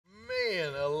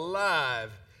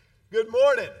Good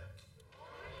morning.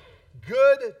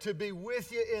 Good to be with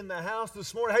you in the house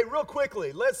this morning. Hey, real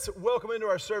quickly, let's welcome into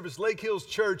our service Lake Hills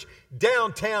Church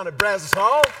downtown at Brazos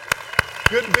Hall.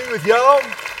 Good to be with y'all.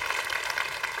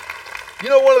 You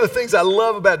know, one of the things I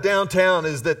love about downtown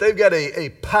is that they've got a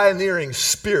pioneering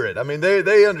spirit. I mean,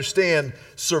 they understand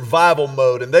survival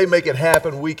mode, and they make it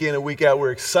happen week in and week out.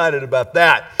 We're excited about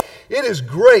that. It is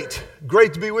great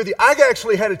to be with you. I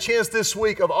actually had a chance this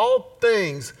week, of all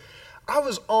things, I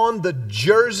was on the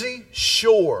Jersey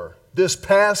Shore this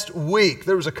past week.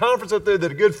 There was a conference up there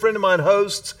that a good friend of mine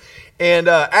hosts, and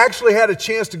actually had a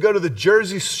chance to go to the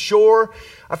Jersey Shore.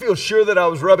 I feel sure that I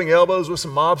was rubbing elbows with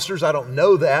some mobsters. I don't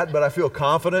know that, but I feel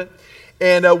confident.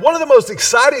 And one of the most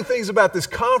exciting things about this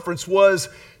conference was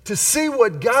to see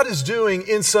what God is doing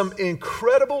in some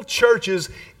incredible churches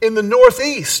in the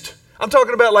Northeast. I'm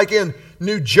talking about like in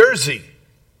New Jersey,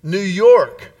 New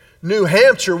York, New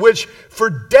Hampshire, which for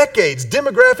decades,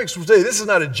 demographics will say, this is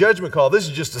not a judgment call, this is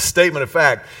just a statement of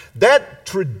fact, that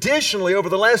traditionally over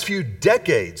the last few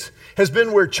decades has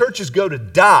been where churches go to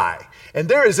die. And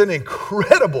there is an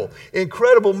incredible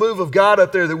move of God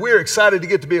up there that we're excited to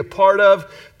get to be a part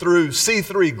of through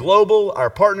C3 Global, our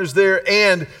partners there,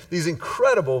 and these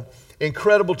incredible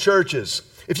churches.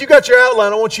 If you got your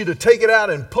outline, I want you to take it out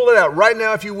and pull it out right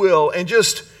now if you will, and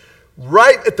just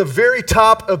right at the very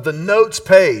top of the notes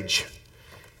page,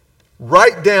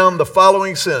 write down the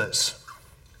following sentence.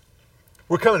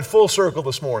 We're coming full circle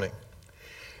this morning.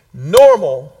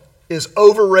 Normal is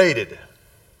overrated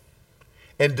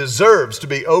and deserves to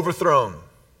be overthrown.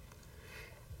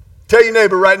 Tell your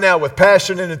neighbor right now with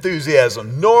passion and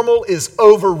enthusiasm, normal is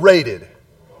overrated.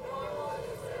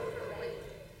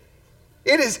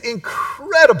 It is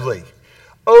incredibly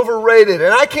overrated.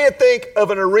 And I can't think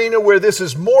of an arena where this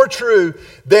is more true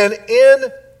than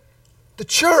in the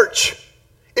church.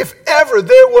 If ever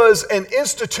there was an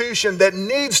institution that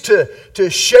needs to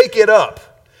shake it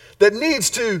up, that needs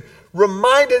to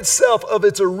remind itself of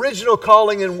its original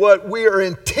calling and what we are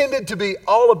intended to be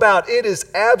all about, it is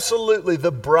absolutely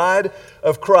the bride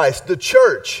of Christ, the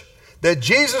church that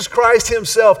Jesus Christ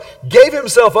himself gave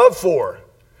himself up for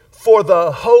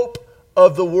the hope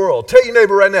of the world. Tell your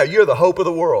neighbor right now, you're the hope of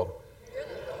the world.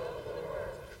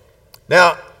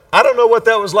 Now, I don't know what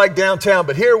that was like downtown,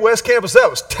 but here at West Campus, that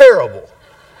was terrible.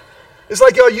 It's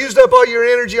like y'all used up all your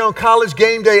energy on college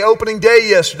game day, opening day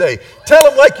yesterday. Tell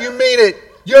them like you mean it,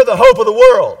 you're the hope of the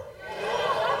world.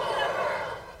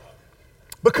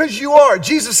 Because you are.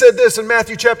 Jesus said this in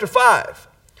Matthew chapter 5.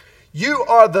 You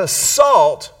are the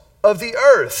salt of the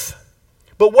earth.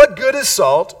 But what good is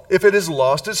salt if it has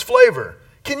lost its flavor?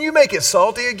 Can you make it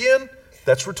salty again?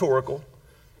 That's rhetorical.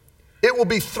 It will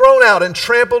be thrown out and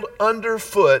trampled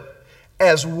underfoot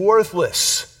as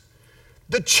worthless.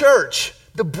 The church,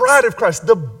 the bride of Christ,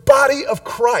 the body of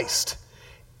Christ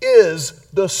is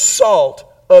the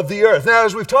salt of the earth. Now,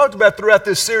 as we've talked about throughout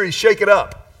this series, Shake It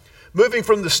Up, moving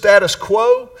from the status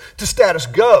quo to status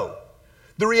go.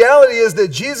 The reality is that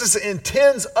Jesus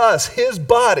intends us, his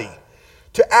body,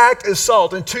 to act as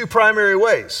salt in two primary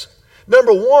ways.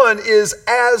 Number one is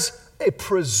as a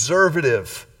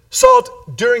preservative.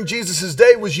 Salt during Jesus'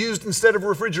 day was used instead of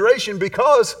refrigeration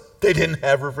because they didn't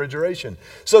have refrigeration.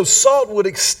 So salt would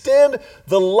extend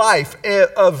the life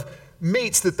of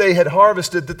meats that they had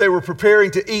harvested that they were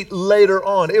preparing to eat later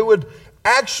on. It would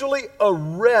actually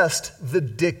arrest the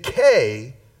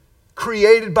decay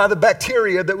created by the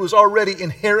bacteria that was already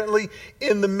inherently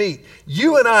in the meat.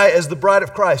 You and I, as the bride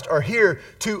of Christ, are here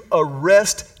to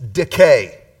arrest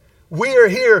decay. We are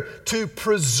here to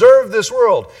preserve this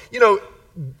world. You know,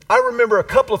 I remember a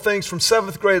couple of things from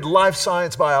 7th grade life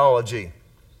science biology.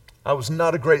 I was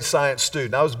not a great science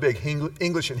student. I was a big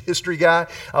English and history guy.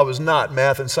 I was not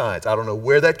math and science. I don't know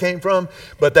where that came from,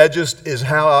 but that just is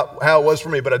how it was for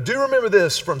me. But I do remember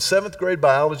this from 7th grade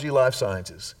biology life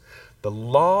sciences. The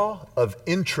law of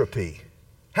entropy.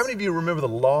 How many of you remember the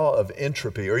law of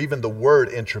entropy or even the word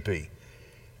entropy?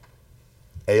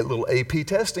 A little AP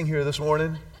testing here this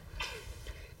morning.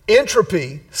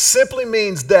 Entropy simply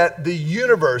means that the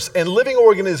universe and living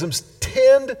organisms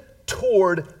tend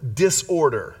toward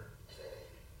disorder.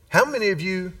 How many of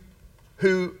you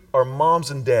who are moms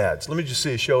and dads, let me just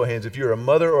see a show of hands if you're a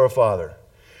mother or a father,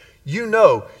 you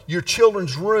know your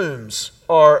children's rooms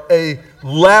are a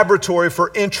laboratory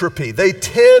for entropy. They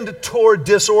tend toward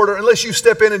disorder unless you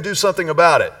step in and do something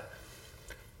about it.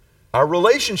 Our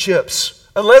relationships,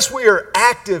 unless we are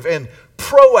active and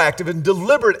proactive and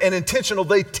deliberate and intentional,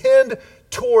 they tend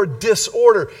toward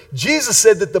disorder. Jesus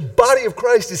said that the body of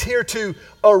Christ is here to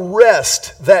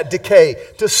arrest that decay,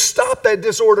 to stop that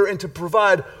disorder and to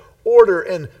provide order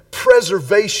and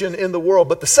preservation in the world.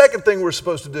 But the second thing we're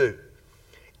supposed to do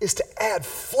is to add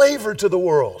flavor to the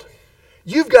world.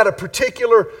 You've got a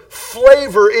particular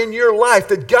flavor in your life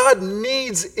that God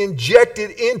needs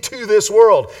injected into this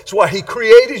world. That's why He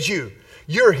created you.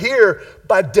 You're here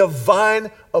by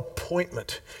divine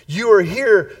appointment. You are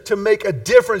here to make a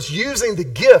difference using the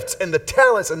gifts and the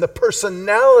talents and the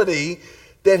personality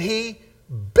that He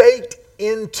baked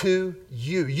into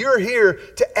you. You're here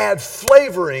to add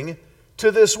flavoring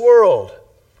to this world.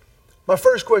 My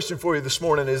first question for you this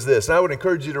morning is this, and I would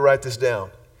encourage you to write this down.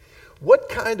 What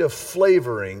kind of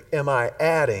flavoring am I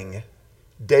adding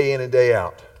day in and day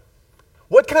out?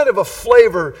 What kind of a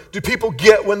flavor do people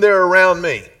get when they're around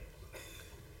me?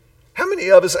 How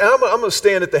many of us, and I'm going to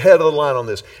stand at the head of the line on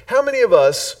this, how many of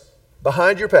us,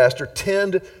 behind your pastor,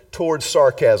 tend towards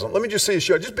sarcasm? Let me just see a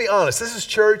show. Just be honest. This is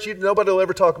church. Nobody will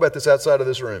ever talk about this outside of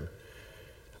this room.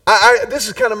 This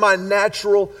is kind of my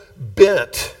natural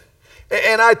bent.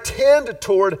 And I tend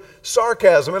toward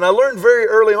sarcasm. And I learned very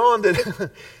early on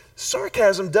that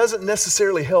sarcasm doesn't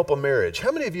necessarily help a marriage.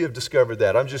 How many of you have discovered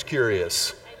that? I'm just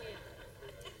curious.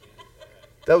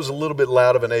 That was a little bit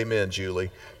loud of an amen,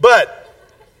 Julie. But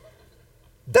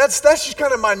that's just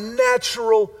kind of my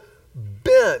natural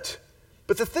bent.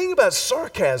 But the thing about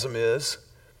sarcasm is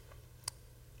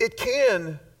it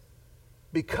can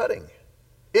be cutting.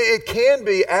 It can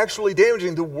be actually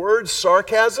damaging. The word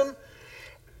sarcasm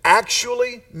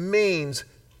actually means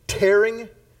tearing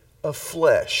of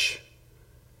flesh.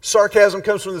 Sarcasm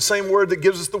comes from the same word that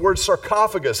gives us the word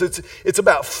sarcophagus. It's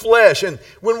about flesh. And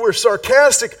when we're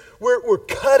sarcastic, we're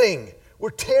cutting. We're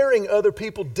tearing other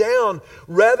people down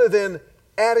rather than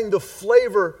adding the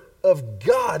flavor of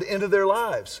God into their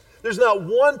lives. There's not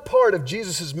one part of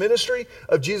Jesus' ministry,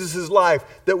 of Jesus' life,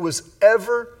 that was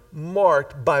ever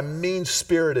marked by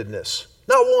mean-spiritedness.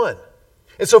 Not one.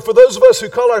 And so for those of us who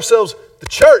call ourselves the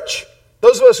church,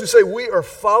 those of us who say we are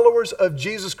followers of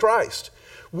Jesus Christ,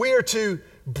 we are to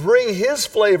bring His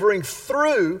flavoring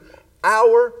through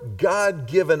our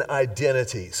God-given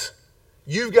identities.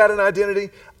 You've got an identity.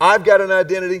 I've got an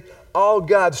identity. All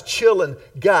God's children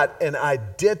got an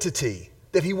identity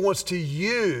that He wants to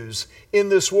use in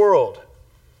this world.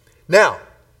 Now,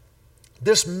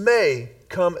 this may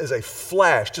come as a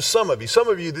flash to some of you. Some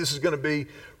of you, this is going to be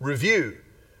review.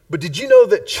 But did you know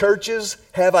that churches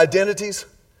have identities?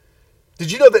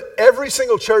 Did you know that every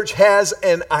single church has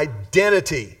an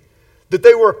identity that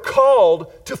they were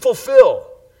called to fulfill?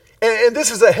 And this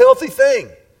is a healthy thing.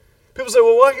 People say,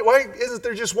 well, why isn't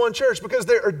there just one church? Because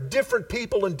there are different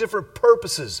people and different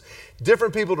purposes,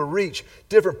 different people to reach,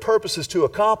 different purposes to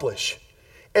accomplish.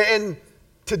 And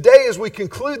today, as we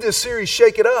conclude this series,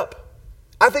 Shake It Up,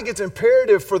 I think it's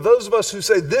imperative for those of us who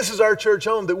say this is our church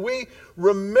home that we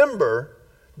remember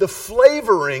the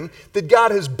flavoring that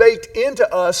God has baked into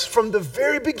us from the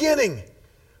very beginning.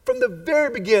 From the very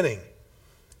beginning.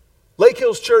 Lake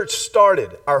Hills Church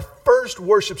started our first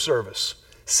worship service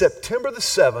September the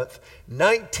 7th,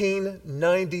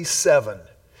 1997.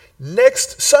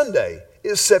 Next Sunday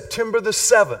is September the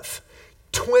 7th,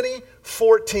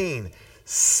 2014.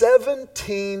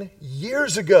 17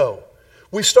 years ago.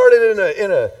 We started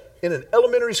in an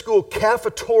elementary school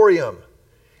cafetorium.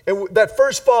 And that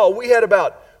first fall, we had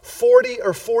about 40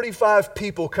 or 45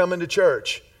 people coming to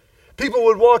church. People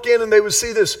would walk in and they would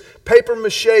see this paper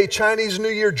mache Chinese New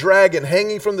Year dragon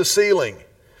hanging from the ceiling.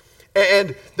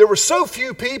 And there were so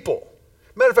few people.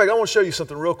 Matter of fact, I want to show you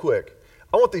something real quick.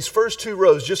 I want these first two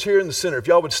rows just here in the center. If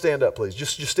y'all would stand up, please.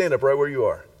 Just stand up right where you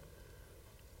are.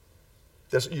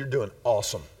 You're doing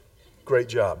awesome. Great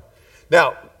job.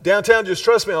 Now, downtown, just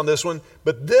trust me on this one,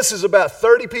 but this is about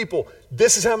 30 people.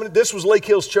 This was Lake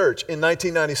Hills Church in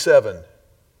 1997.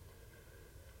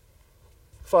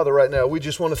 Father, right now, we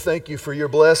just want to thank you for your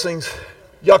blessings.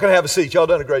 Y'all can have a seat. Y'all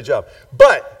done a great job.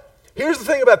 But here's the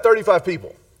thing about 30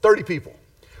 people.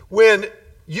 When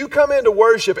you come into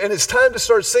worship and it's time to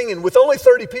start singing with only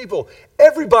 30 people,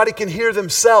 everybody can hear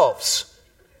themselves.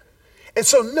 And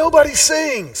so nobody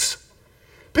sings.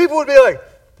 People would be like,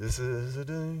 this is the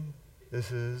day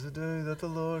that the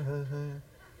Lord has made.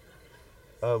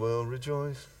 I will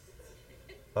rejoice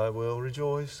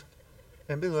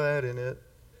and be glad in it,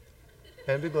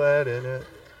 and be glad in it.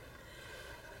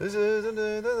 This is the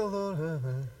day that the Lord has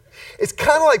made. It's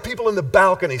kind of like people in the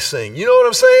balcony sing. You know what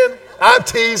I'm saying? I'm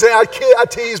teasing. I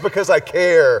tease because I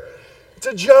care. It's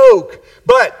a joke.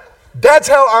 But that's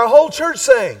how our whole church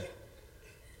sang.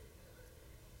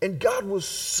 And God was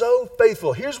so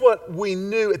faithful. Here's what we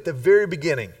knew at the very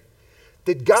beginning.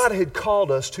 That God had called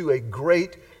us to a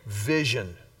great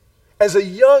vision. As a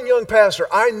young pastor,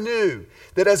 I knew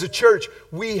that as a church,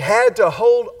 we had to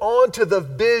hold on to the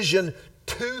vision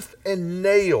tooth and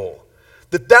nail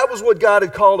that was what God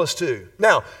had called us to.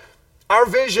 Now, our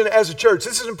vision as a church,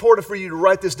 this is important for you to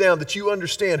write this down, that you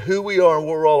understand who we are and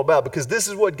what we're all about, because this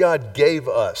is what God gave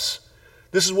us.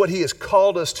 This is what He has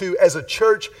called us to as a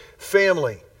church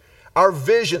family. Our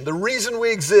vision, the reason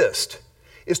we exist,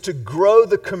 is to grow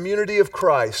the community of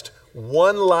Christ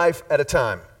one life at a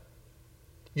time.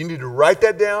 You need to write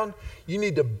that down. You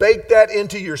need to bake that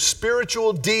into your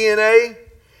spiritual DNA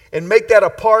and make that a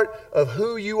part of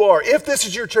who you are, if this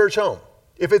is your church home.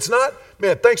 If it's not,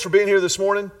 man, thanks for being here this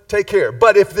morning. Take care.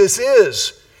 But if this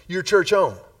is your church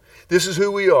home, this is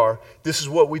who we are. This is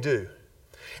what we do.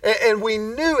 And we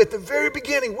knew at the very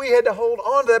beginning we had to hold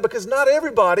on to that, because not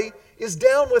everybody is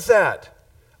down with that.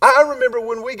 I remember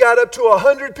when we got up to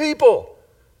 100 people.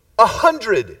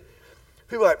 100.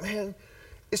 People were like, man,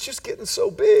 it's just getting so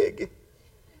big.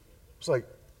 It's like,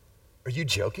 are you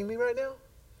joking me right now?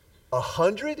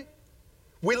 100?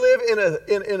 We live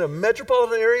in a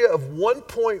metropolitan area of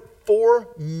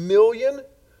 1.4 million,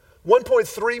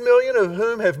 1.3 million of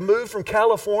whom have moved from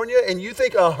California, and you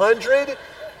think 100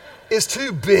 is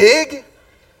too big?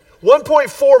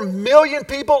 1.4 million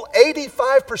people,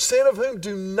 85% of whom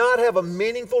do not have a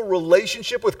meaningful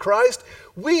relationship with Christ.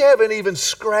 We haven't even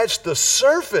scratched the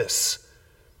surface.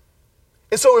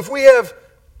 And so if we have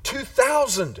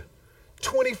 2,000,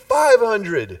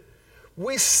 2,500,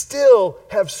 we still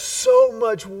have so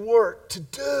much work to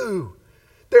do.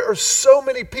 There are so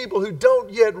many people who don't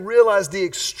yet realize the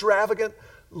extravagant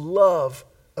love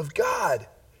of God.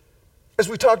 As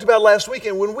we talked about last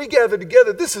weekend, when we gather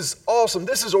together, this is awesome.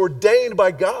 This is ordained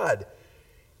by God.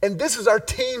 And this is our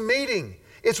team meeting.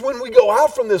 It's when we go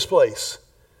out from this place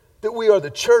that we are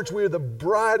the church. We are the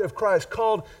bride of Christ,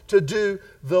 called to do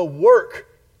the work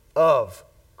of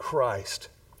Christ.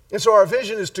 And so our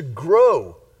vision is to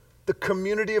grow the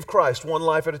community of Christ one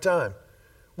life at a time.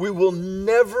 We will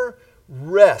never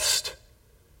rest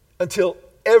until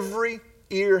every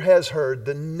ear has heard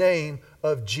the name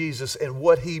of Jesus and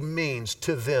what He means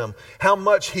to them, how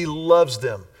much He loves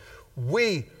them.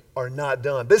 We are not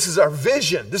done. This is our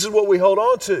vision. This is what we hold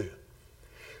on to.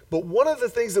 But one of the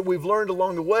things that we've learned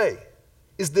along the way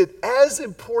is that as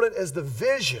important as the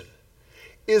vision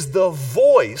is the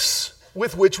voice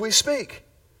with which we speak.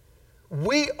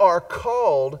 We are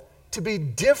called to be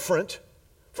different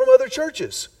from other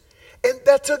churches. And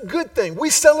that's a good thing. We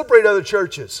celebrate other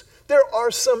churches. There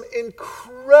are some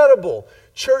incredible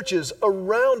churches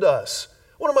around us.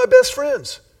 One of my best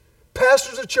friends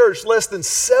pastors a church less than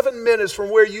 7 minutes from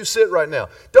where you sit right now.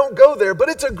 Don't go there, but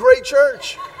it's a great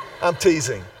church. I'm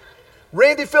teasing.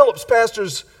 Randy Phillips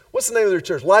pastors, what's the name of their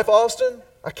church? Life Austin?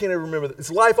 I can't even remember. It's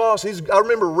Life Austin. I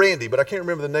remember Randy, but I can't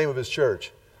remember the name of his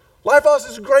church. Life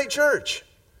Austin is a great church.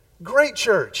 Great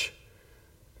church.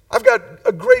 I've got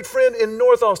a great friend in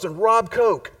North Austin, Rob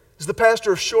Koch. He's the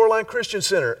pastor of Shoreline Christian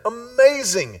Center.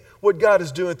 Amazing what God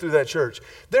is doing through that church.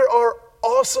 There are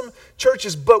awesome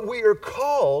churches, but we are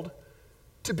called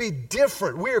to be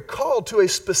different. We are called to a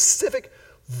specific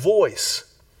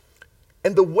voice.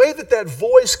 And the way that that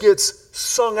voice gets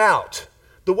sung out,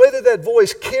 the way that that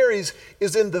voice carries,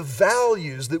 is in the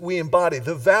values that we embody,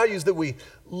 the values that we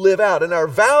live out. And our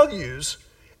values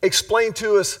explain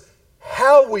to us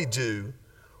how we do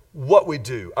what we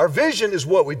do. Our vision is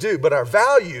what we do, but our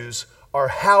values are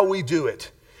how we do it.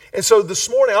 And so this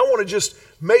morning, I want to just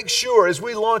make sure as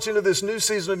we launch into this new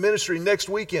season of ministry next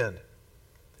weekend,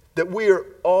 that we are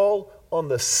all on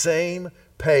the same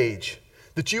page,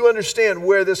 that you understand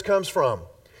where this comes from.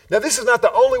 Now, this is not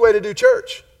the only way to do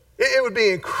church. It would be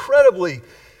incredibly,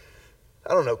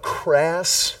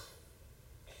 crass,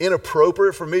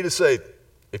 inappropriate for me to say,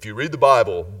 if you read the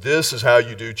Bible, this is how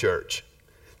you do church.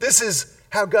 This is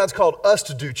how God's called us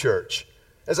to do church.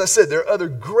 As I said, there are other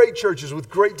great churches with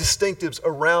great distinctives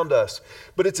around us,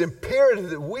 but it's imperative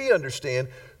that we understand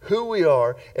who we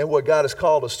are and what God has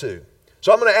called us to.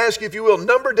 So I'm going to ask you, if you will,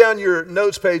 number down your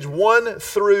notes page 1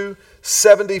 through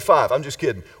 75. I'm just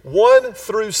kidding. 1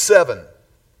 through 7.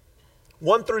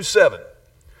 1 through 7.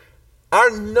 Our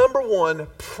number one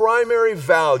primary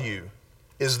value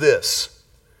is this: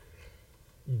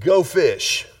 go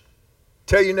fish.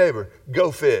 Tell your neighbor, go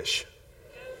fish.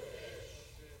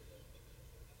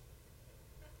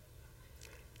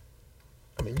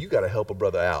 I mean, you got to help a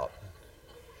brother out.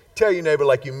 Tell your neighbor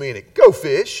like you mean it. Go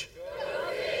fish. Go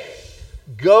fish.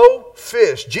 Go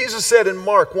fish. Jesus said in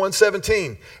Mark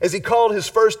 1:17, as He called His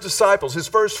first disciples, His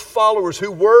first followers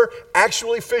who were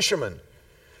actually fishermen,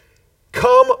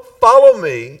 come follow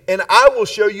me and I will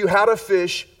show you how to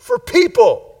fish for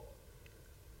people.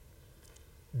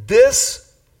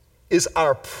 This is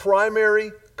our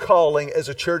primary calling as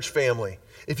a church family.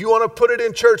 If you want to put it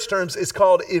in church terms, it's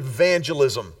called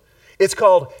evangelism. It's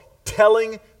called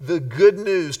telling the good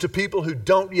news to people who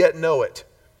don't yet know it.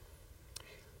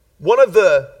 One of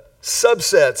the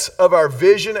subsets of our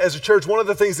vision as a church, one of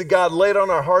the things that God laid on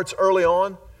our hearts early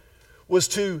on was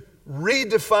to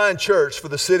redefine church for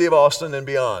the city of Austin and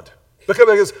beyond.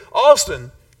 Because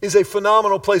Austin is a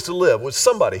phenomenal place to live. Would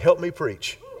somebody help me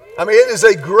preach? I mean, it is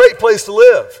a great place to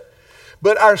live.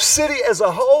 But our city as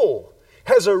a whole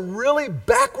has a really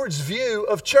backwards view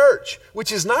of church,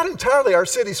 which is not entirely our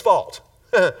city's fault.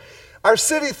 Our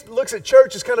city looks at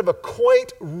church as kind of a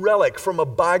quaint relic from a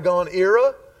bygone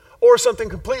era or something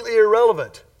completely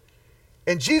irrelevant.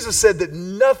 And Jesus said that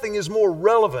nothing is more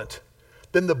relevant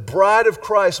than the bride of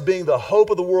Christ being the hope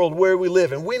of the world where we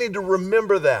live. And we need to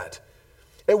remember that.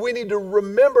 And we need to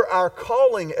remember our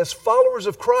calling as followers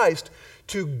of Christ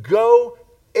to go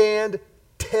and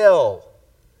tell.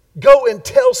 Go and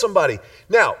tell somebody.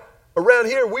 Now, around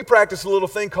here, we practice a little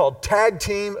thing called tag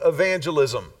team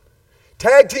evangelism.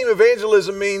 Tag team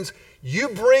evangelism means you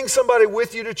bring somebody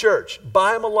with you to church,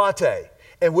 buy them a latte,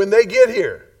 and when they get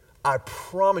here, I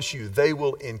promise you they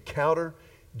will encounter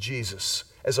Jesus.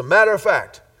 As a matter of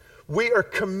fact, we are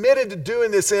committed to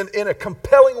doing this in a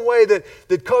compelling way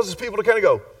that causes people to kind of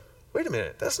go, wait a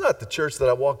minute, that's not the church that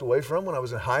I walked away from when I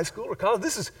was in high school or college.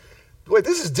 This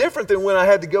is different than when I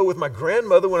had to go with my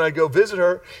grandmother when I go visit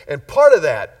her. And part of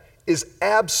that is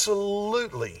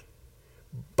absolutely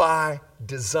by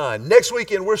design. Next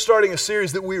weekend, we're starting a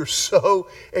series that we are so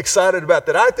excited about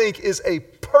that I think is a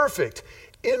perfect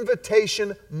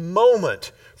invitation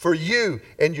moment for you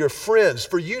and your friends,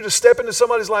 for you to step into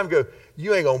somebody's life and go,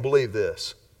 you ain't gonna believe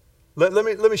this. Let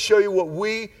me show you what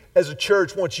we as a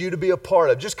church want you to be a part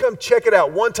of. Just come check it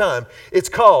out one time. It's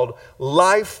called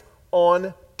Life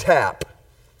on Tap.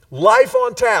 Life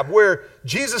on Tap, where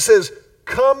Jesus says,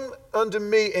 come unto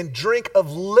me and drink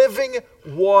of living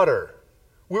water.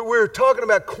 We're talking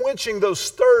about quenching those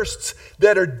thirsts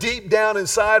that are deep down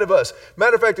inside of us.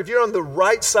 Matter of fact, if you're on the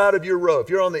right side of your row, if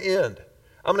you're on the end,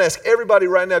 I'm going to ask everybody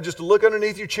right now just to look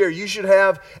underneath your chair. You should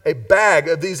have a bag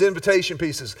of these invitation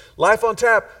pieces. Life on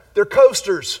Tap, they're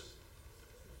coasters.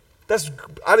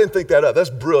 I didn't think that up. That's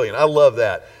brilliant. I love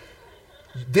that.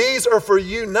 These are for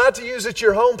you not to use at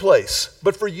your home place,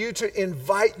 but for you to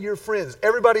invite your friends.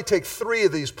 Everybody take 3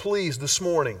 of these, please, this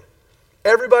morning.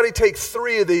 Everybody take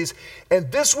 3 of these.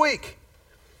 And this week,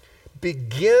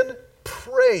 begin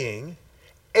praying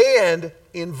and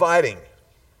inviting.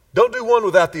 Don't do one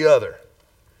without the other.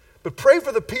 But pray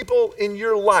for the people in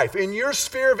your life, in your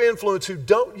sphere of influence who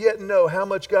don't yet know how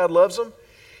much God loves them.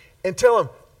 And tell them,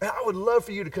 I would love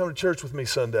for you to come to church with me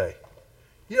Sunday.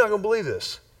 You're not going to believe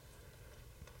this.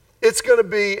 It's going to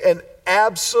be an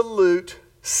absolute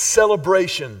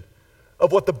celebration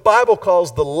of what the Bible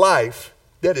calls the life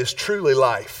that is truly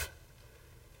life.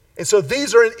 And so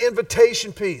these are an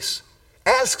invitation piece.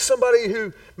 Ask somebody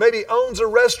who maybe owns a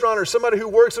restaurant or somebody who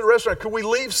works at a restaurant, could we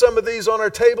leave some of these on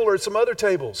our table or at some other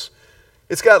tables?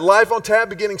 It's got Life on Tap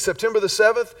beginning September the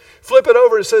 7th. Flip it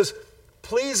over, it says,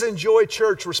 please enjoy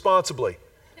church responsibly.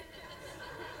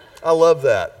 I love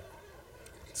that.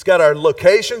 It's got our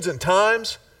locations and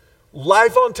times.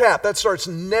 Life on Tap, that starts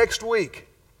next week.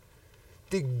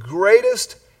 The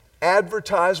greatest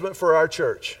advertisement for our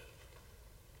church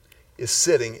is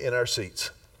sitting in our seats.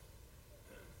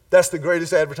 That's the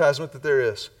greatest advertisement that there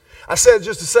is. I said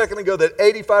just a second ago that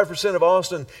 85% of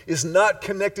Austin is not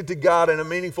connected to God in a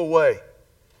meaningful way.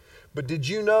 But did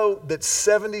you know that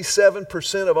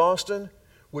 77% of Austin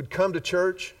would come to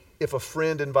church if a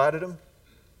friend invited them?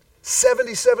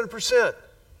 77%.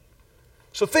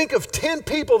 So think of 10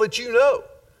 people that you know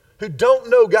who don't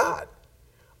know God.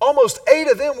 Almost 8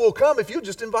 of them will come if you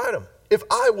just invite them. If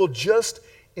I will just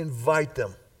invite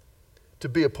them to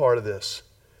be a part of this.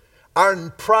 Our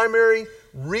primary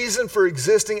reason for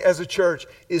existing as a church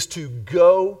is to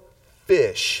go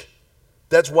fish.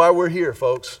 That's why we're here,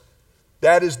 folks.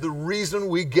 That is the reason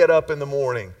we get up in the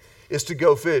morning, is to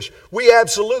go fish. We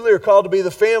absolutely are called to be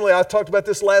the family. I talked about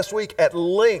this last week at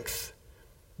length.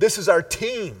 This is our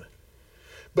team.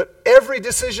 But every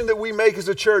decision that we make as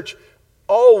a church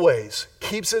always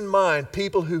keeps in mind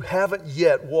people who haven't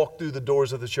yet walked through the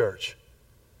doors of the church.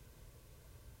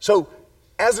 So,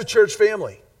 as a church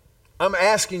family, I'm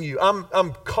asking you,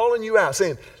 I'm calling you out,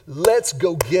 saying, let's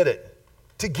go get it.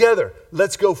 Together,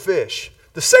 let's go fish.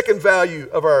 The second value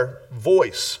of our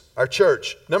voice, our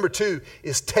church, number 2,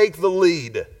 is take the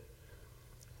lead.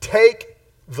 Take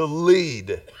the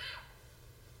lead.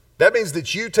 That means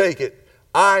that you take it.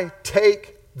 I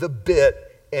take the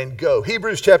bit and go.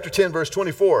 Hebrews chapter 10, verse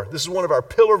 24. This is one of our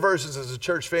pillar verses as a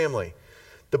church family.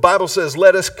 The Bible says,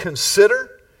 let us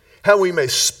consider how we may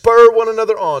spur one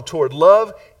another on toward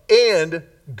love and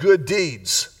good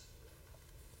deeds.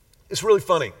 It's really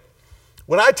funny.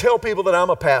 When I tell people that I'm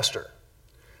a pastor,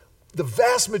 the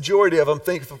vast majority of them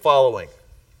think the following: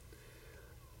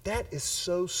 that is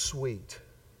so sweet.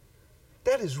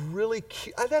 That is really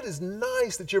cute. That is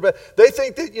nice that you're. They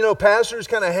think that, pastors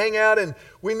kind of hang out and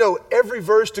we know every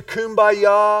verse to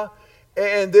Kumbaya.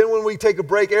 And then when we take a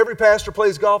break, every pastor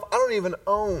plays golf. I don't even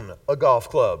own a golf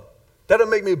club. That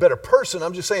doesn't make me a better person.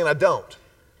 I'm just saying I don't.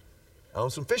 I own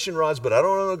some fishing rods, but I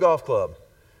don't own a golf club.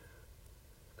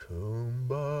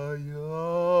 Kumbaya,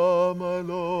 my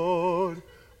Lord.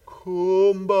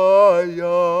 Kumbaya.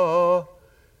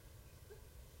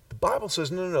 The Bible says,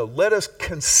 no. Let us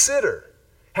consider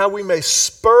how we may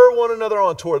spur one another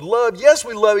on toward love. Yes,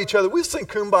 we love each other. We sing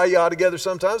Kumbaya together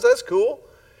sometimes. That's cool.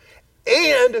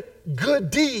 And good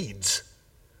deeds.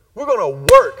 We're going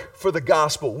to work for the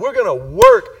gospel. We're going to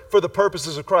work for the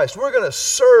purposes of Christ. We're going to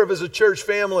serve as a church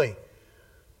family.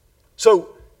 So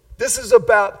this is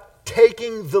about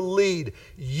taking the lead.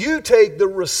 You take the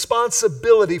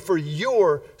responsibility for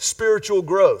your spiritual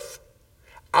growth.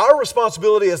 Our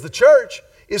responsibility as the church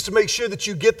is to make sure that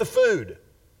you get the food.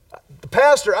 The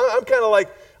pastor,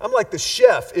 I'm like the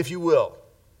chef, if you will.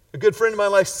 A good friend of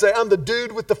mine likes to say, I'm the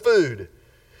dude with the food.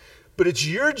 But it's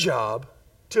your job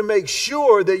to make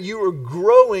sure that you are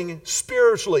growing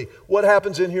spiritually. What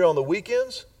happens in here on the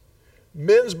weekends?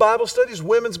 Men's Bible studies,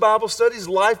 women's Bible studies,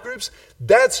 life groups,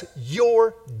 that's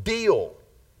your deal.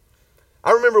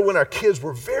 I remember when our kids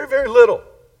were very, very little,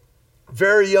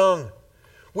 very young,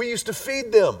 we used to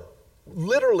feed them,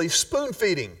 literally spoon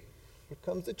feeding. Here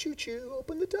comes the choo-choo,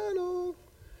 open the tunnel.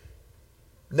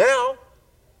 Now,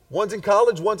 one's in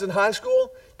college, one's in high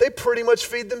school, they pretty much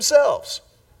feed themselves.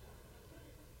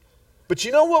 But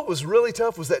you know what was really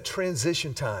tough was that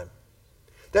transition time.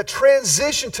 That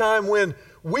transition time when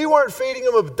we weren't feeding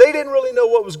them, but they didn't really know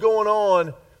what was going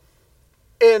on.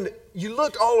 And you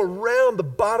looked all around the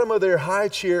bottom of their high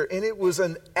chair, and it was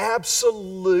an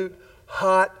absolute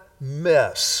hot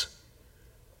mess.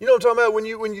 You know what I'm talking about? When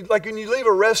you leave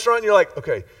a restaurant, and you're like,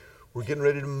 okay, we're getting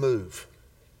ready to move.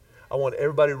 I want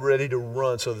everybody ready to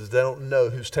run so that they don't know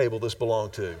whose table this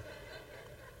belonged to.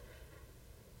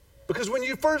 Because when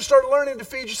you first start learning to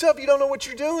feed yourself, you don't know what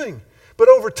you're doing. But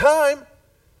over time,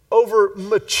 over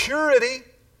maturity,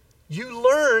 you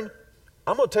learn,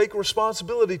 I'm going to take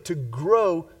responsibility to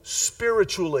grow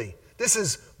spiritually. This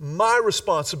is my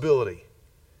responsibility.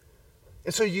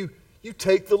 And so you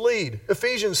take the lead.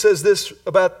 Ephesians says this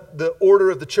about the order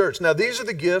of the church. Now, these are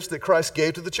the gifts that Christ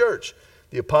gave to the church: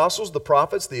 the apostles, the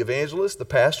prophets, the evangelists, the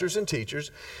pastors and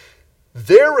teachers.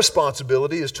 Their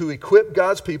responsibility is to equip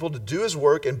God's people to do His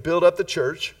work and build up the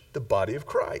church, the body of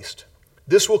Christ.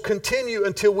 This will continue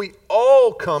until we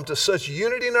all come to such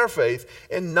unity in our faith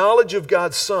and knowledge of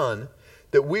God's Son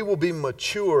that we will be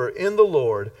mature in the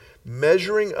Lord,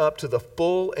 measuring up to the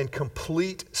full and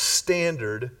complete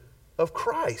standard of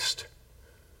Christ.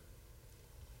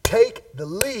 Take the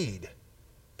lead.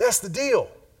 That's the deal.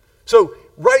 So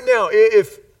right now,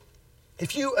 if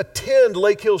you attend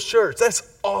Lake Hills Church,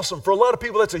 that's awesome. For a lot of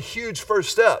people, that's a huge first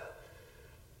step.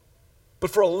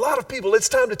 But for a lot of people, it's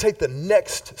time to take the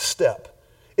next step.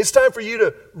 It's time for you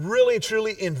to really and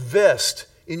truly invest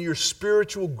in your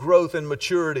spiritual growth and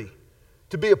maturity,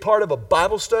 to be a part of a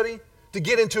Bible study, to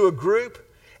get into a group,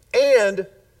 and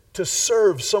to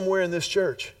serve somewhere in this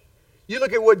church. You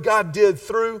look at what God did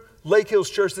through Lake Hills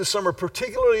Church this summer,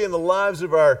 particularly in the lives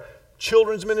of our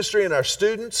children's ministry and our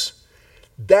students.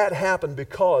 That happened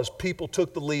because people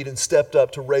took the lead and stepped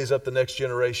up to raise up the next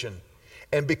generation.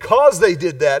 And because they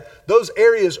did that, those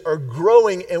areas are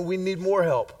growing and we need more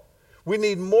help. We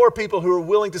need more people who are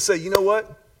willing to say, you know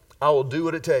what? I will do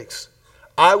what it takes.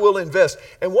 I will invest.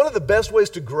 And one of the best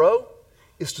ways to grow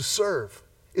is to serve,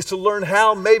 is to learn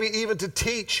how maybe even to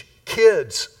teach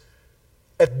kids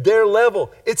at their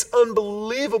level. It's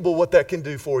unbelievable what that can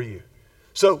do for you.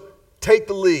 So take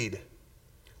the lead.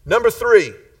 Number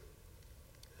 3,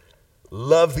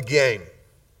 love the game.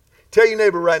 Tell your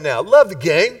neighbor right now, love the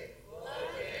game. Love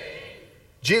the game.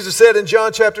 Jesus said in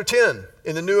John chapter 10,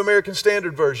 in the New American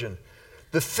Standard Version,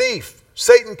 the thief,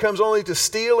 Satan, comes only to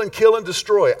steal and kill and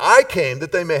destroy. I came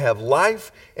that they may have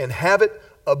life and have it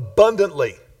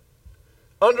abundantly.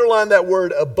 Underline that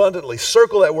word abundantly.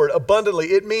 Circle that word abundantly.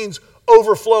 It means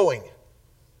overflowing.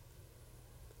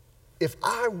 If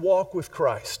I walk with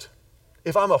Christ,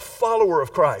 if I'm a follower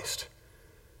of Christ,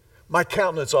 my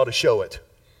countenance ought to show it.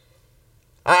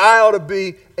 I ought to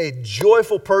be a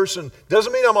joyful person.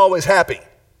 Doesn't mean I'm always happy.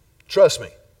 Trust me.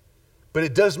 But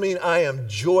it does mean I am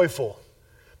joyful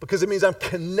because it means I'm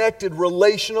connected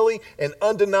relationally and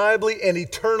undeniably and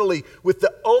eternally with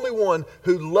the only one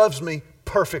who loves me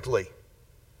perfectly,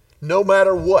 no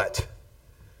matter what.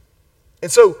 And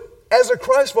so, as a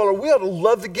Christ follower, we ought to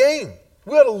love the game.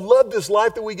 We ought to love this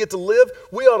life that we get to live.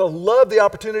 We ought to love the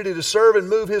opportunity to serve and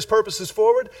move His purposes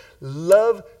forward.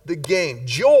 Love the game.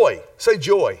 Joy. Say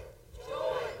joy.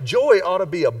 Joy ought to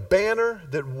be a banner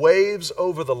that waves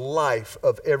over the life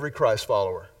of every Christ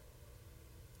follower.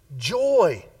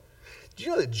 Joy. Do you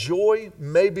know that joy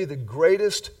may be the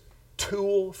greatest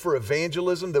tool for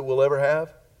evangelism that we'll ever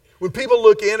have? When people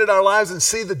look in at our lives and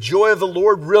see the joy of the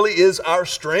Lord really is our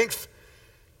strength,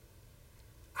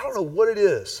 I don't know what it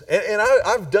is. And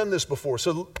I've done this before,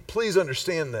 so please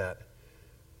understand that.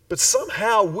 But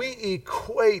somehow we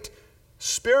equate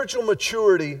spiritual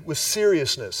maturity with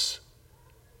seriousness.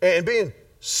 And being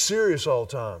serious all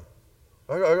the time.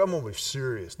 I'm going to be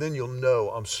serious. Then you'll know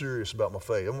I'm serious about my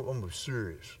faith. I'm going to be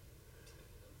serious.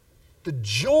 The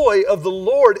joy of the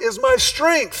Lord is my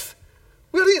strength.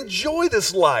 We ought to enjoy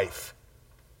this life.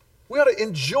 We ought to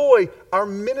enjoy our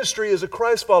ministry as a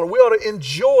Christ follower. We ought to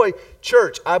enjoy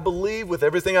church. I believe with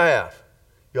everything I have.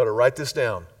 You ought to write this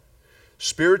down.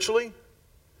 Spiritually,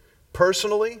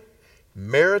 personally,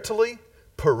 maritally,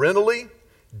 parentally,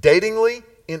 datingly,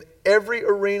 in every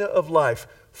arena of life,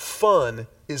 fun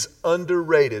is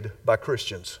underrated by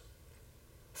Christians.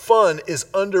 Fun is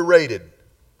underrated.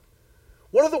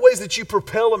 One of the ways that you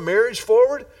propel a marriage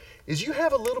forward is you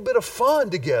have a little bit of fun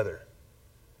together.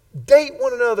 Date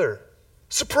one another.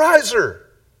 Surprise her.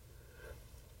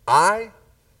 I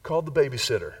called the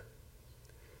babysitter.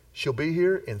 She'll be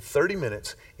here in 30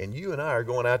 minutes, and you and I are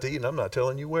going out to eat, and I'm not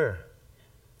telling you where.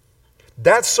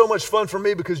 That's so much fun for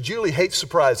me because Julie hates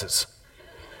surprises.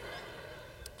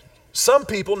 Some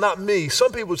people, not me,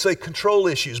 some people would say control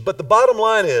issues, but the bottom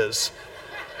line is,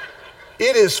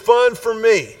 it is fun for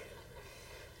me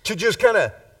to just kind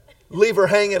of leave her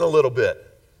hanging a little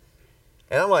bit.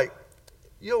 And I'm like,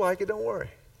 you'll like it, don't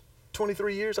worry.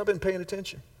 23 years, I've been paying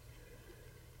attention.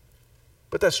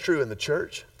 But that's true in the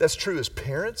church. That's true as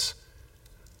parents.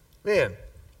 Man,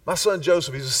 my son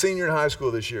Joseph, he's a senior in high school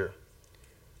this year.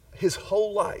 His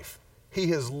whole life, he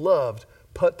has loved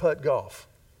putt-putt golf.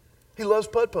 He loves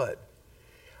putt-putt.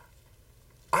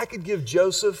 I could give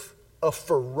Joseph a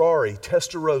Ferrari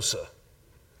Testarossa,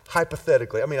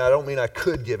 hypothetically. I mean, I don't mean I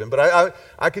could give him, but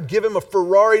I could give him a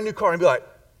Ferrari new car and be like,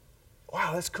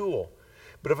 wow, that's cool.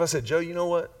 But if I said, Joe, you know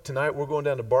what? Tonight we're going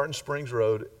down to Barton Springs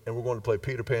Road and we're going to play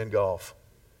Peter Pan golf.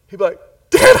 He'd be like,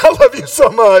 Dad, I love you so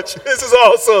much. This is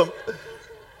awesome.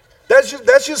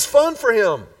 That's just fun for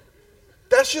him.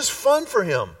 That's just fun for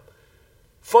him.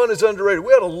 Fun is underrated.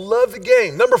 We ought to love the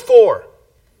game. Number 4,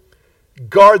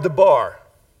 guard the bar.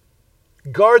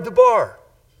 Guard the bar.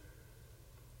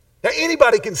 Now,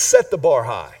 anybody can set the bar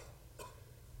high.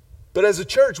 But as a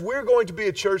church, we're going to be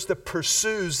a church that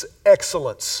pursues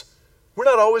excellence. We're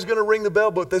not always going to ring the bell,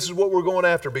 but this is what we're going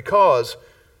after because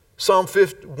Psalm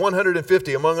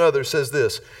 150, among others, says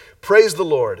this: praise the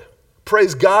Lord.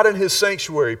 Praise God in His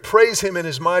sanctuary. Praise Him in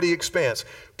His mighty expanse.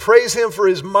 Praise Him for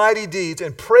His mighty deeds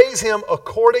and praise Him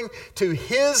according to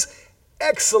His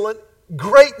excellent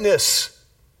greatness.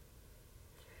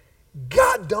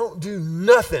 God don't do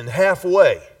nothing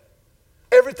halfway.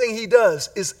 Everything He does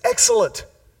is excellent.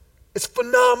 It's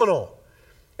phenomenal.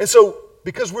 And so,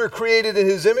 because we're created in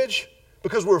His image,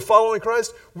 because we're following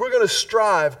Christ, we're going to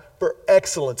strive for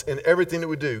excellence in everything that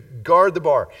we do. Guard the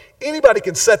bar. Anybody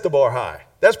can set the bar high.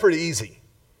 That's pretty easy.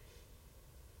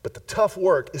 But the tough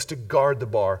work is to guard the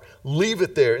bar. Leave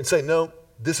it there and say, no,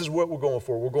 this is what we're going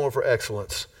for. We're going for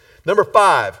excellence. Number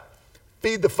 5,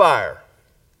 feed the fire.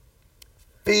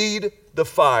 Feed the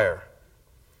fire.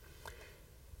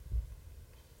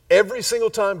 Every single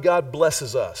time God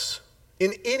blesses us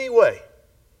in any way,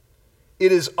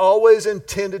 it is always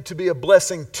intended to be a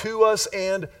blessing to us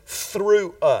and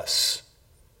through us.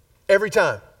 Every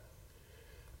time.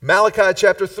 Malachi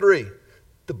chapter 3.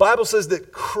 The Bible says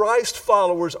that Christ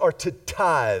followers are to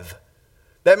tithe.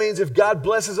 That means if God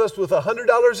blesses us with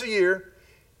 $100 a year,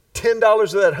 $10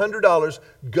 of that $100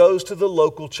 goes to the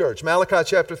local church. Malachi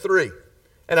chapter 3.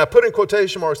 And I put in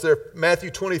quotation marks there, Matthew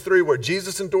 23, where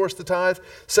Jesus endorsed the tithe,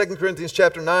 2 Corinthians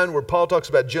chapter 9, where Paul talks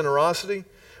about generosity.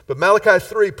 But Malachi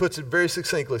 3 puts it very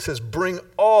succinctly. It says, bring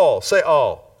all, say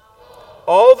all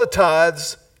the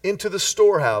tithes into the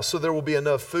storehouse, so there will be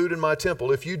enough food in my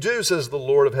temple. If you do, says the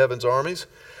Lord of heaven's armies,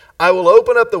 I will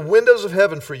open up the windows of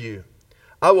heaven for you.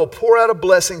 I will pour out a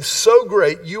blessing so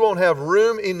great you won't have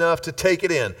room enough to take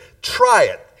it in. Try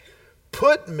it.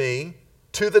 Put me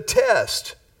to the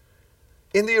test.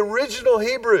 In the original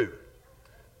Hebrew,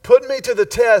 put me to the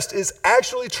test is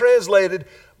actually translated,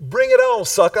 Bring it on,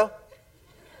 sucker.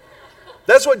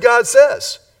 That's what God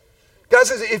says. God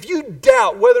says, if you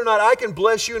doubt whether or not I can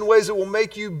bless you in ways that will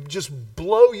make you just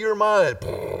blow your mind,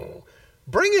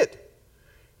 bring it.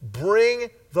 Bring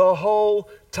the whole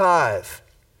tithe.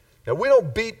 Now, we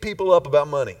don't beat people up about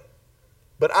money,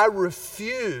 but I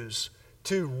refuse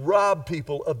to rob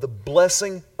people of the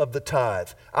blessing of the tithe.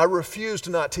 I refuse to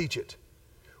not teach it.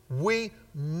 We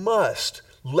must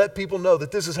let people know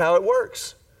that this is how it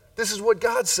works. This is what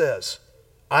God says.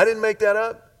 I didn't make that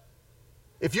up.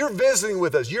 If you're visiting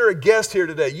with us, you're a guest here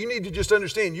today, you need to just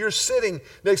understand you're sitting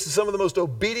next to some of the most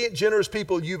obedient, generous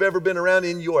people you've ever been around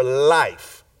in your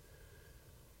life.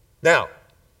 Now,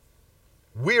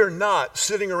 we are not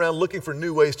sitting around looking for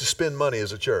new ways to spend money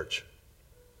as a church.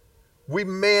 We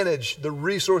manage the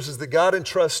resources that God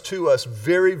entrusts to us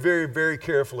very, very, very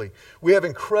carefully. We have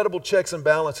incredible checks and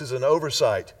balances and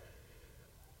oversight.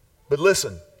 But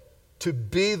listen, to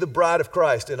be the bride of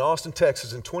Christ in Austin,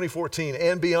 Texas in 2014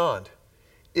 and beyond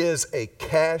is a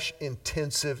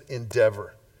cash-intensive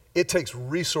endeavor. It takes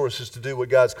resources to do what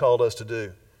God's called us to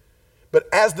do. But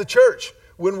as the church,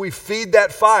 when we feed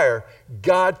that fire,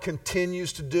 God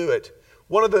continues to do it.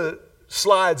 One of the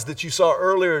slides that you saw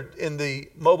earlier in the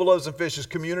Mobile Loaves and Fishes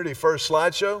Community First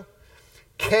slideshow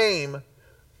came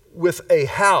with a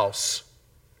house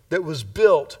that was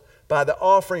built by the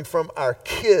offering from our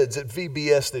kids at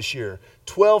VBS this year.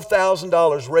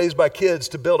 $12,000 raised by kids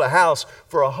to build a house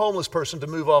for a homeless person to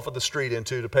move off of the street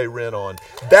into to pay rent on.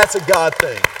 That's a God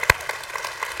thing.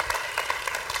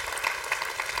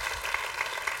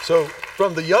 So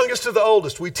from the youngest to the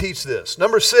oldest, we teach this.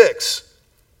 Number 6,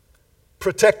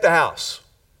 protect the house.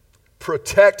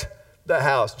 Protect the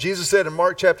house. Jesus said in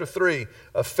Mark chapter 3,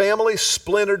 a family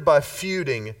splintered by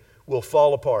feuding will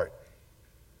fall apart.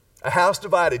 A house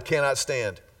divided cannot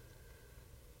stand.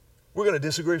 We're going to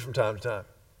disagree from time to time,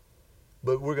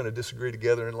 but we're going to disagree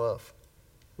together in love.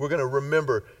 We're going to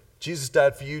remember Jesus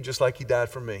died for you just like he died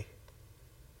for me.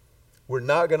 We're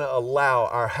not going to allow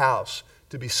our house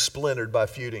to be splintered by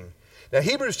feuding. Now,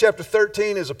 Hebrews chapter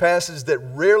 13 is a passage that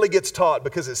rarely gets taught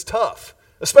because it's tough,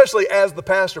 especially as the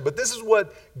pastor, but this is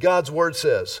what God's word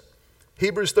says.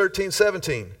 Hebrews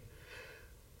 13:17.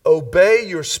 Obey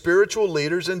your spiritual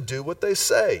leaders and do what they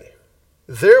say.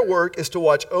 Their work is to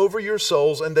watch over your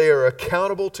souls, and they are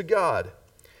accountable to God.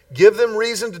 Give them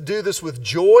reason to do this with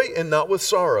joy and not with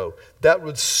sorrow. That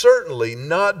would certainly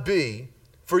not be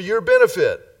for your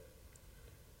benefit.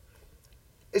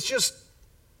 It's just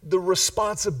the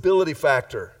responsibility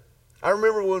factor. I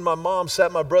remember when my mom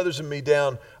sat my brothers and me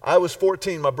down. I was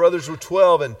 14, my brothers were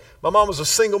 12, and my mom was a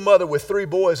single mother with 3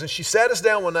 boys, and she sat us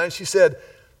down one night and she said,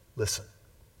 listen,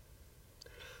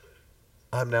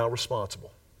 I'm now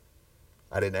responsible.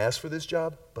 I didn't ask for this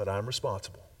job, but I'm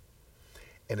responsible.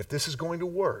 And if this is going to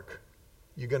work,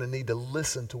 you're going to need to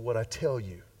listen to what I tell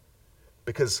you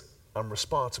because I'm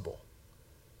responsible.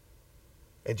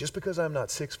 And just because I'm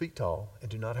not 6 feet tall and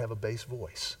do not have a bass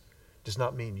voice does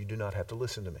not mean you do not have to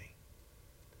listen to me.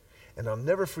 And I'll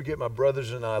never forget my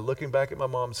brothers and I looking back at my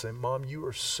mom and saying, Mom, you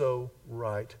are so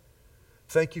right.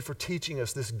 Thank you for teaching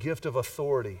us this gift of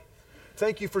authority.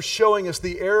 Thank you for showing us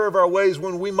the error of our ways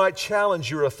when we might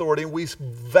challenge your authority. And we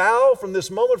vow from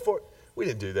this moment forward. We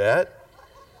didn't do that.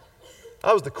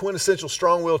 I was the quintessential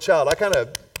strong-willed child. I kind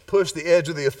of pushed the edge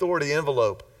of the authority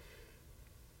envelope.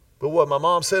 But what my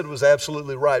mom said was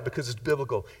absolutely right because it's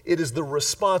biblical. It is the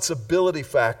responsibility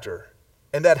factor.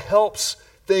 And that helps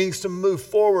things to move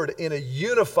forward in a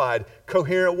unified,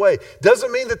 coherent way.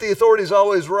 Doesn't mean that the authority is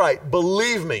always right.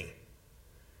 Believe me.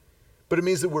 But it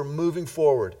means that we're moving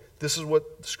forward. This is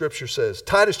what Scripture says.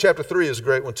 Titus chapter 3 is a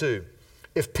great one too.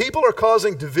 If people are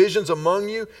causing divisions among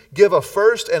you, give a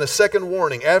first and a second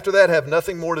warning. After that, have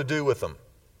nothing more to do with them.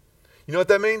 You know what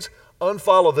that means?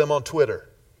 Unfollow them on Twitter.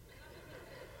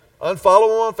 Unfollow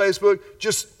them on Facebook.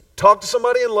 Just talk to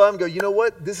somebody in love and go, you know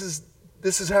what? This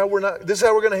is how we're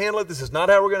going to handle it. This is not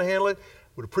how we're going to handle it.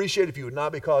 Would appreciate if you would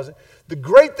not be causing. The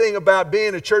great thing about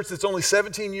being a church that's only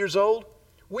 17 years old,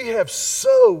 we have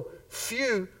so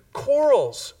few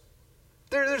quarrels.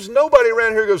 There's nobody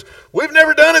around here who goes, we've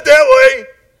never done it that way.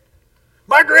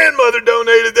 My grandmother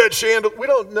donated that chandelier. We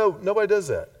don't know. Nobody does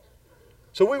that.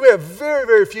 So we have very,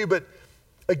 very few. But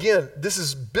again, this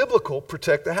is biblical,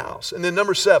 protect the house. And then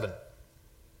number 7,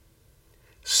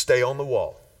 stay on the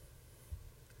wall.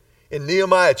 In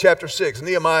Nehemiah chapter 6,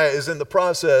 Nehemiah is in the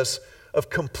process of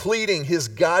completing his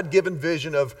God-given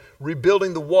vision of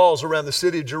rebuilding the walls around the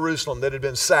city of Jerusalem that had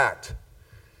been sacked.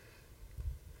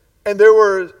 And there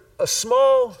were a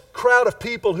small crowd of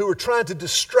people who were trying to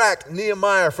distract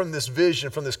Nehemiah from this vision,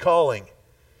 from this calling.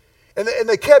 And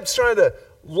they kept trying to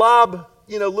lob,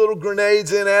 little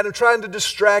grenades in at him, trying to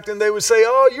distract him. They would say,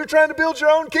 oh, you're trying to build your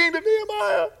own kingdom,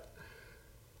 Nehemiah.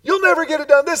 You'll never get it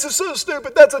done. This is so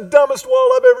stupid. That's the dumbest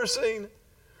wall I've ever seen.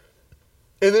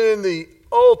 And then in the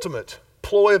ultimate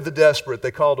ploy of the desperate,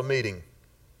 they called a meeting.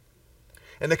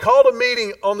 And they called a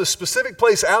meeting on the specific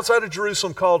place outside of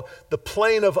Jerusalem called the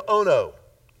Plain of Ono,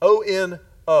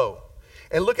 O-N-O.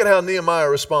 And look at how Nehemiah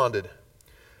responded.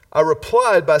 I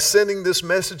replied by sending this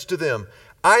message to them.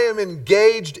 I am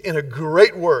engaged in a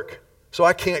great work, so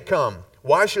I can't come.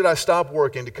 Why should I stop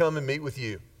working to come and meet with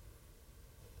you?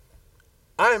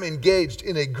 I am engaged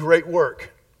in a great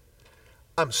work.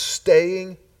 I'm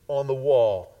staying on the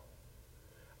wall.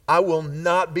 I will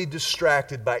not be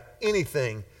distracted by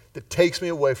anything that takes me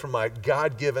away from my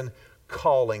God-given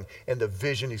calling and the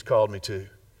vision He's called me to.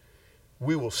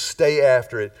 We will stay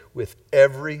after it with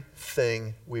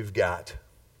everything we've got.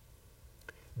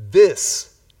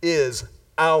 This is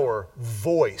our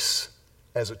voice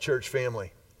as a church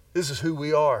family. This is who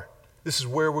we are. This is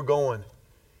where we're going.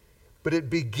 But it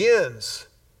begins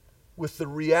with the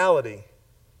reality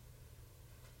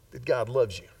that God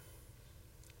loves you.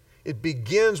 It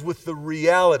begins with the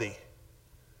reality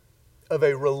of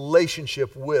a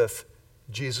relationship with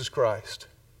Jesus Christ.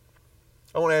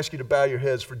 I want to ask you to bow your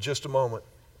heads for just a moment.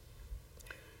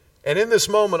 And in this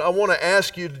moment, I want to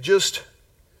ask you to just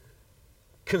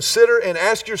consider and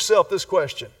ask yourself this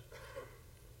question.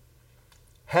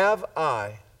 Have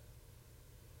I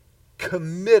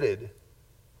committed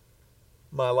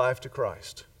my life to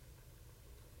Christ?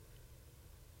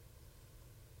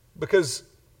 Because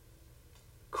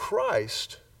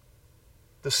Christ,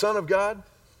 the Son of God,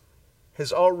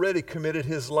 has already committed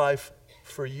His life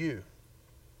for you.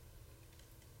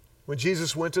 When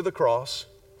Jesus went to the cross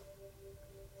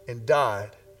and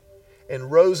died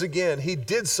and rose again, He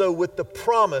did so with the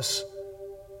promise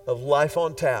of life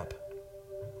on tap,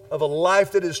 of a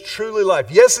life that is truly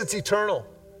life. Yes, it's eternal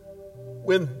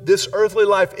when this earthly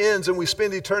life ends and we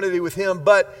spend eternity with Him,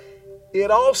 but it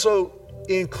also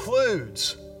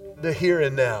includes the here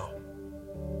and now.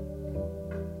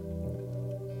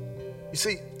 You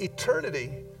see,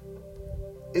 eternity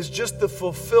is just the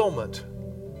fulfillment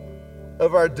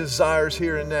of our desires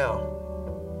here and now.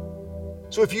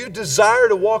 So if you desire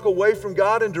to walk away from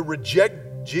God and to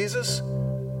reject Jesus,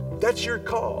 that's your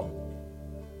call.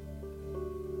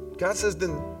 God says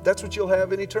then that's what you'll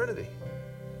have in eternity.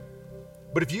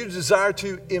 But if you desire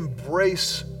to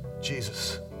embrace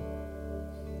Jesus,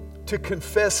 to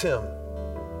confess Him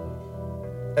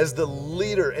as the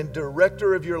leader and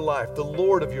director of your life, the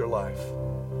Lord of your life,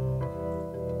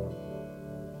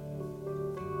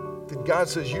 then God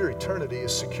says your eternity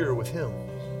is secure with Him.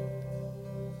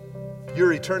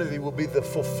 Your eternity will be the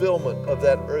fulfillment of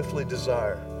that earthly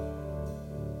desire.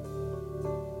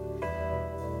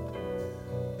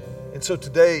 And so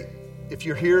today, if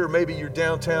you're here, or maybe you're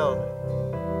downtown,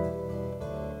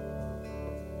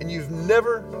 and you've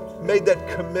never made that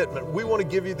commitment, we want to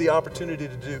give you the opportunity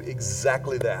to do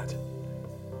exactly that.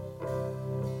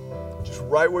 Just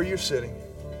right where you're sitting,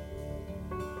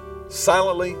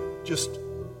 silently just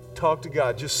talk to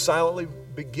God. Just silently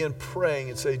begin praying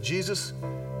and say, Jesus,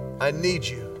 I need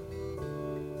you.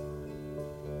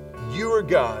 You are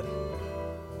God.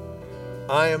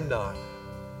 I am not.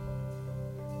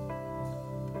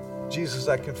 Jesus,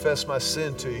 I confess my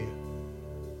sin to you.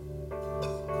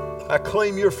 I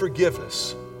claim your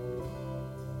forgiveness.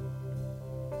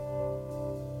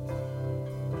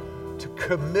 To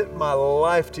commit my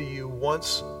life to you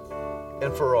once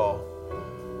and for all.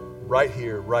 Right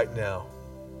here, right now.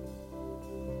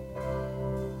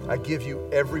 I give you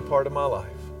every part of my life.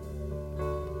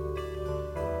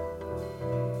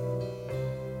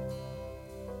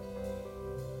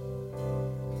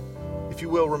 If you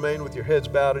will, remain with your heads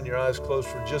bowed and your eyes closed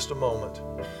for just a moment.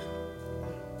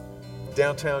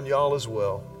 Downtown, y'all as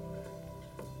well.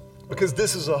 Because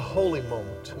this is a holy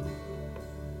moment.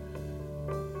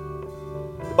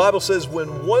 The Bible says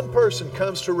when one person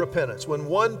comes to repentance, when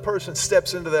one person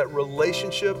steps into that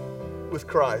relationship with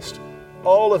Christ,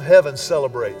 all of heaven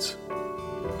celebrates.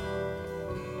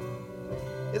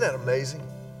 Isn't that amazing?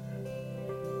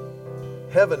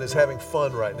 Heaven is having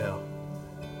fun right now.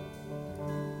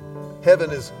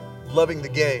 Heaven is loving the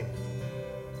game.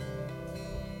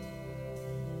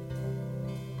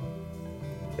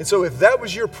 And so if that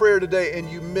was your prayer today and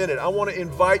you meant it, I want to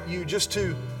invite you just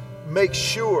to make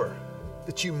sure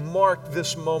that you mark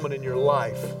this moment in your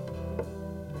life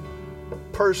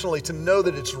personally, to know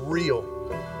that it's real.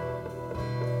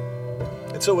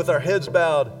 And so with our heads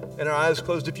bowed and our eyes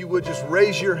closed, if you would just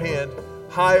raise your hand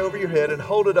high over your head and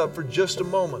hold it up for just a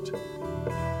moment.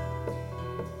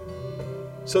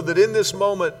 So that in this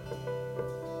moment,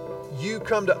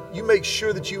 you make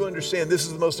sure that you understand this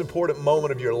is the most important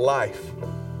moment of your life.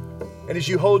 And as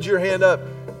you hold your hand up,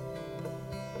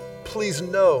 please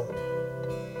know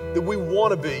that we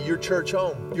want to be your church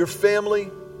home, your family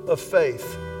of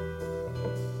faith.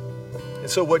 And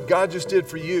so what God just did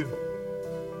for you,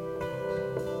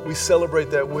 we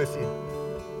celebrate that with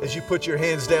you. As you put your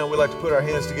hands down, we like to put our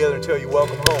hands together and tell you,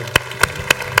 welcome home.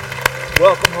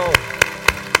 Welcome home.